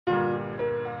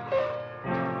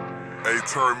Hey,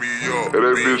 turn me up. Hey,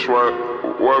 that bitch, why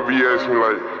be asking me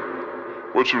like,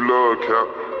 what you love, Cap?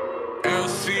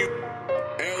 LC.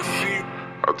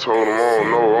 I told him I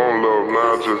don't love.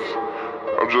 Nah,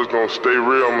 I'm just gonna stay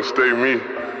real. I'ma stay me.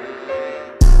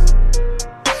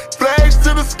 Flags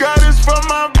to the sky, this from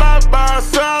my bye-bye,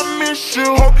 so I miss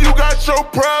you. Hope you got your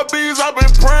proud bees, I've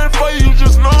been praying for you,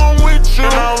 just know I'm with you.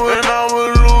 And I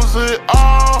would lose it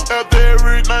all, after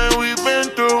everything we've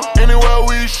been through. Anywhere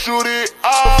we shoot it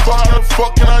all, so how the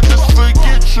fuck can I just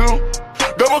forget you?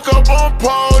 Double cup on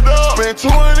pulled up, spent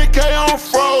 200K on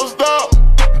froze up.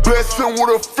 Blessing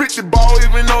with a 50 ball,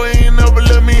 even though he ain't never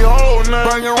let me hold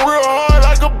nothing. Banging real hard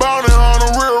like a bounty on a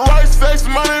real right, sex,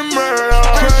 money, murder.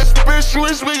 Bitch,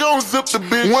 wish we gon' zip the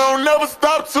bitch. We don't never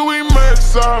stop till we make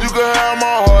some. You can have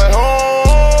my heart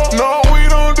home. No, we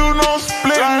don't do no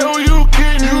split. Like who you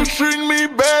kidding? You treat me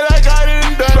bad like I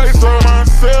didn't die. Place on my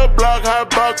cell block, hot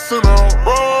boxing on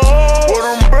road. With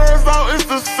them birds out, it's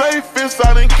the safest.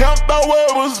 I done camped out where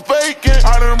it was vacant.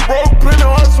 I done broke plenty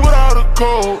hearts without a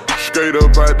code. Skate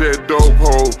up out that dope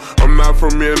hole. I'm not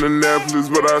from Indianapolis,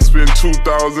 but I spent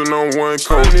 2,000 on one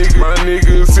coat. My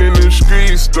niggas in the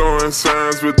streets throwing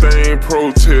signs, but they ain't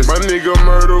protest. My nigga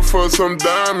murder for some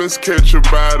diamonds, catch a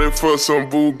body for some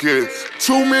bouquets.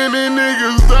 Too many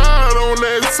niggas died on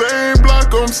that same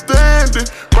block I'm standing.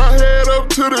 My head up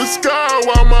to the sky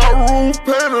while my roof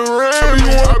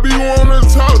panoramic. I be wanna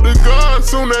talk to God,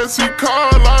 soon as he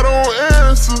call, I don't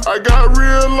answer. I got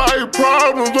real life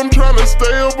problems, I'm tryna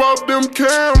stay up off them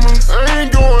cameras. I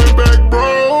ain't going back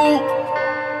broke,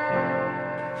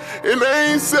 and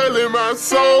I ain't selling my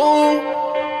soul.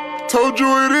 Told you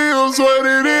it is what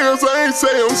it is, I ain't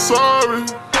say I'm sorry.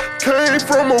 Came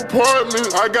from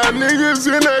apartments, I got niggas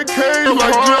in that cave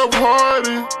like Jeff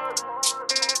Hardy.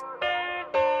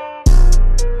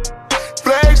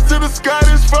 Flags to the sky,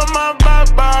 this from my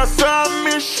bye-bye, so I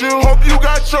miss you. Hope you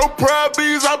got your proud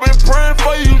bees, I've been praying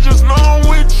for you, just know I'm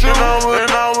with you.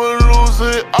 And I would lose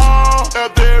it all,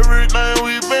 after everything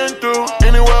we've been through.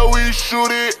 Anywhere we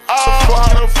shoot it all, so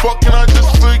how the fuck can I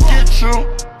just forget you?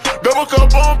 Double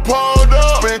cup on pulled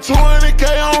up, spent 200K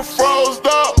on froze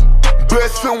up.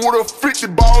 Blessing with a 50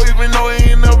 ball, even though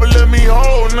he ain't never let me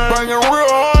hold nothing. Banging real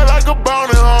hard like a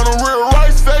bounty on a real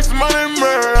right, sex, money,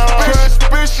 murder.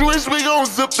 Bitch, wish we gon'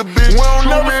 zip the bitch. We don't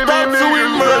never stop till we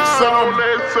murder some. On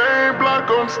that same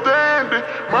block I'm standing,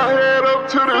 my head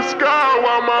up to the sky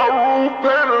while my roof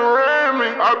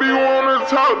panoramic. I be wanna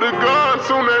talk to God,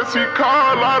 soon as he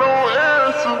call, I don't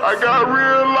answer. I got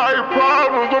real life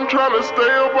problems, I'm tryna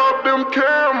stay up off them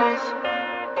cameras.